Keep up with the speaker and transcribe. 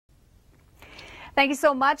Thank you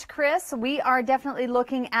so much, Chris. We are definitely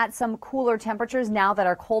looking at some cooler temperatures now that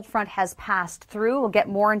our cold front has passed through. We'll get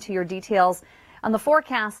more into your details on the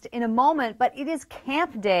forecast in a moment, but it is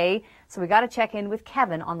camp day, so we got to check in with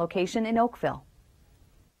Kevin on location in Oakville.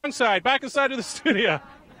 Back inside of the studio.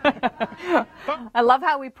 I love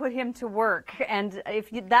how we put him to work, and if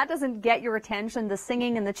that doesn't get your attention, the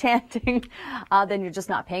singing and the chanting, then you're just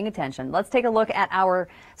not paying attention. Let's take a look at our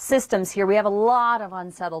systems here. We have a lot of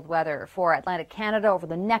unsettled weather for Atlantic Canada over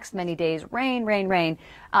the next many days. Rain, rain, rain.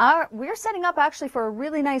 We're setting up actually for a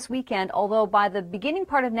really nice weekend, although by the beginning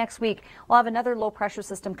part of next week, we'll have another low pressure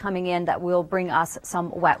system coming in that will bring us some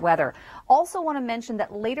wet weather. Also want to mention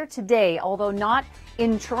that later today, although not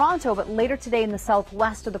in Toronto, but later today in the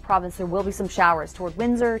southwest of the province, there will be some showers toward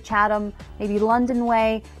Windsor, Chatham, maybe London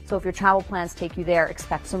way. So if your travel plans take you there,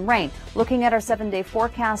 expect some rain. Looking at our 7-day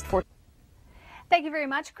forecast for... Thank you very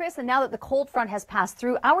much, Chris. And now that the cold front has passed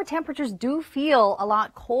through, our temperatures do feel a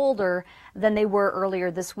lot colder than they were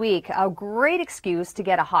earlier this week. A great excuse to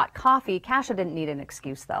get a hot coffee. Kasha didn't need an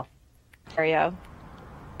excuse, though.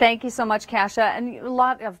 Thank you so much, Kasha. And a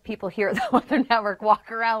lot of people here at the Weather Network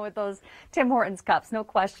walk around with those Tim Hortons cups, no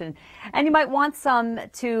question. And you might want some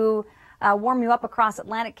to warm you up across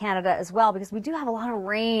Atlantic Canada as well, because we do have a lot of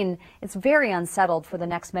rain. It's very unsettled for the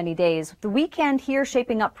next many days. The weekend here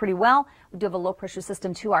shaping up pretty well. We do have a low pressure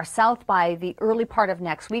system to our south by the early part of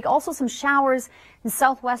next week. Also some showers in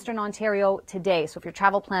southwestern Ontario today. So if your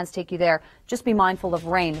travel plans take you there, just be mindful of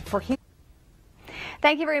rain.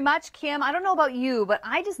 Thank you very much, Kim. I don't know about you, but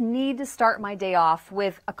I just need to start my day off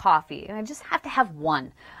with a coffee, and I just have to have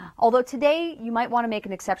one. Although today, you might want to make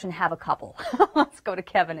an exception, have a couple. Let's go to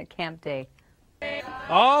Kevin at Camp Day.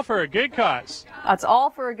 All for a good cause. That's all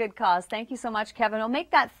for a good cause. Thank you so much, Kevin. I'll make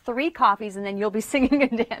that 3 coffees, and then you'll be singing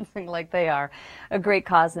and dancing like they are. A great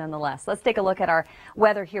cause nonetheless. Let's take a look at our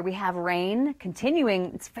weather here. We have rain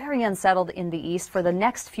continuing. It's very unsettled in the east for the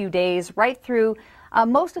next few days, right through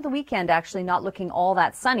most of the weekend, actually not looking all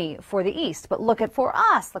that sunny for the east. But look at for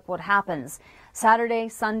us, look what happens. Saturday,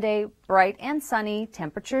 Sunday, bright and sunny,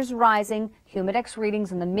 temperatures rising, humidex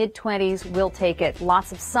readings in the mid-20s. We'll take it.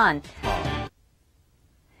 Lots of sun.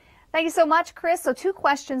 Thank you so much, Chris. So 2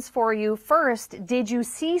 questions for you. First, did you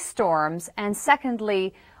see storms? And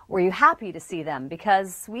secondly, were you happy to see them?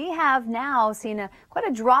 Because we have now seen quite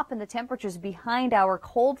a drop in the temperatures behind our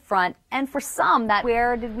cold front. And for some,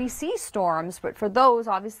 where did we see storms? But for those,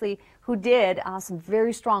 obviously, who did, some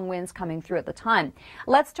very strong winds coming through at the time.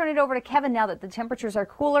 Let's turn it over to Kevin now that the temperatures are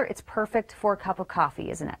cooler. It's perfect for a cup of coffee,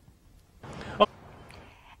 isn't it?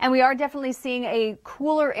 And we are definitely seeing a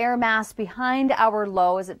cooler air mass behind our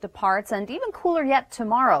low as it departs, and even cooler yet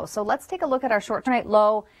tomorrow. So let's take a look at our short night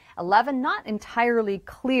low. 11, not entirely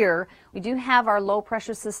clear. We do have our low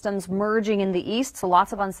pressure systems merging in the east, so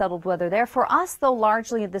lots of unsettled weather there. For us, though,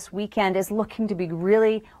 largely this weekend is looking to be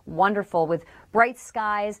really wonderful with bright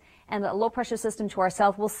skies and a low pressure system to our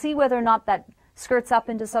south. We'll see whether or not that skirts up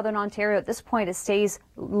into southern Ontario. At this point, it stays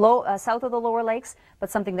low, south of the lower lakes, but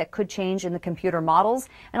something that could change in the computer models.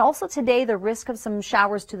 And also today, the risk of some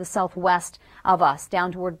showers to the southwest of us,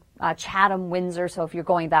 down toward Chatham, Windsor, so if you're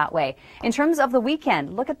going that way. In terms of the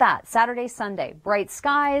weekend, look at that. Saturday, Sunday, bright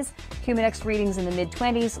skies, humidex readings in the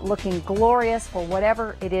mid-20s, looking glorious for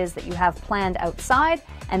whatever it is that you have planned outside.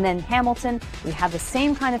 And then Hamilton, we have the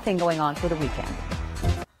same kind of thing going on for the weekend.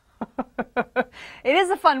 It is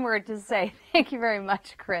a fun word to say. Thank you very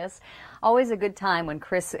much, Chris. Always a good time when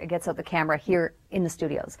Chris gets out the camera here in the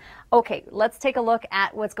studios. Okay, let's take a look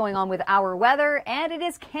at what's going on with our weather. And it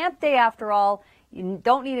is camp day after all. You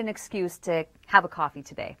don't need an excuse to have a coffee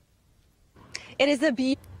today. It is a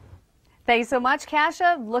Thanks so much,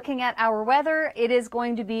 Kasha. Looking at our weather, it is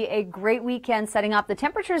going to be a great weekend setting up. The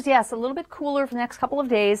temperatures, yes, a little bit cooler for the next couple of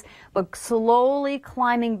days, but slowly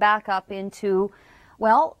climbing back up into,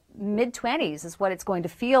 well, mid-20s is what it's going to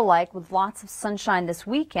feel like with lots of sunshine this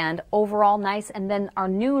weekend. Overall nice, and then our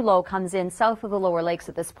new low comes in south of the lower lakes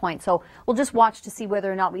at this point. So we'll just watch to see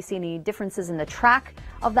whether or not we see any differences in the track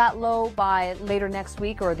of that low by later next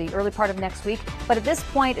week or the early part of next week. But at this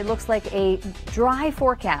point, it looks like a dry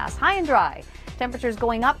forecast, high and dry. Temperatures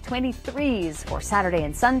going up 23s for Saturday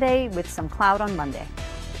and Sunday with some cloud on Monday.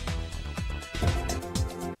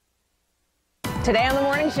 Today on the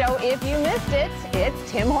morning show, if you missed it,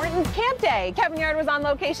 it's Tim Hortons Camp Day. Kevin Yard was on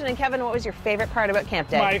location. And Kevin, what was your favorite part about Camp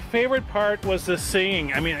Day? My favorite part was the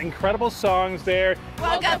singing. I mean, incredible songs there.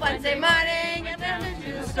 Woke up Wednesday morning and then went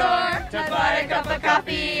to the store to buy a cup of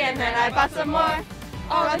coffee, and then I bought some more.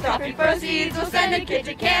 All the coffee proceeds will send a kid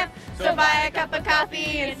to camp. So buy a cup of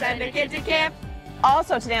coffee and send a kid to camp.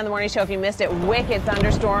 Also today on the morning show, if you missed it, wicked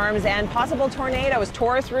thunderstorms and possible tornadoes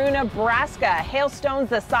tore through Nebraska. Hailstones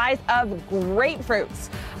the size of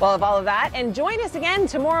grapefruits. We'll have all of that. And join us again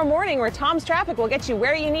tomorrow morning where Tom's Traffic will get you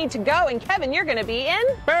where you need to go. And Kevin, you're going to be in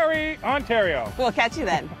Barrie, Ontario. We'll catch you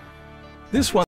then. This one.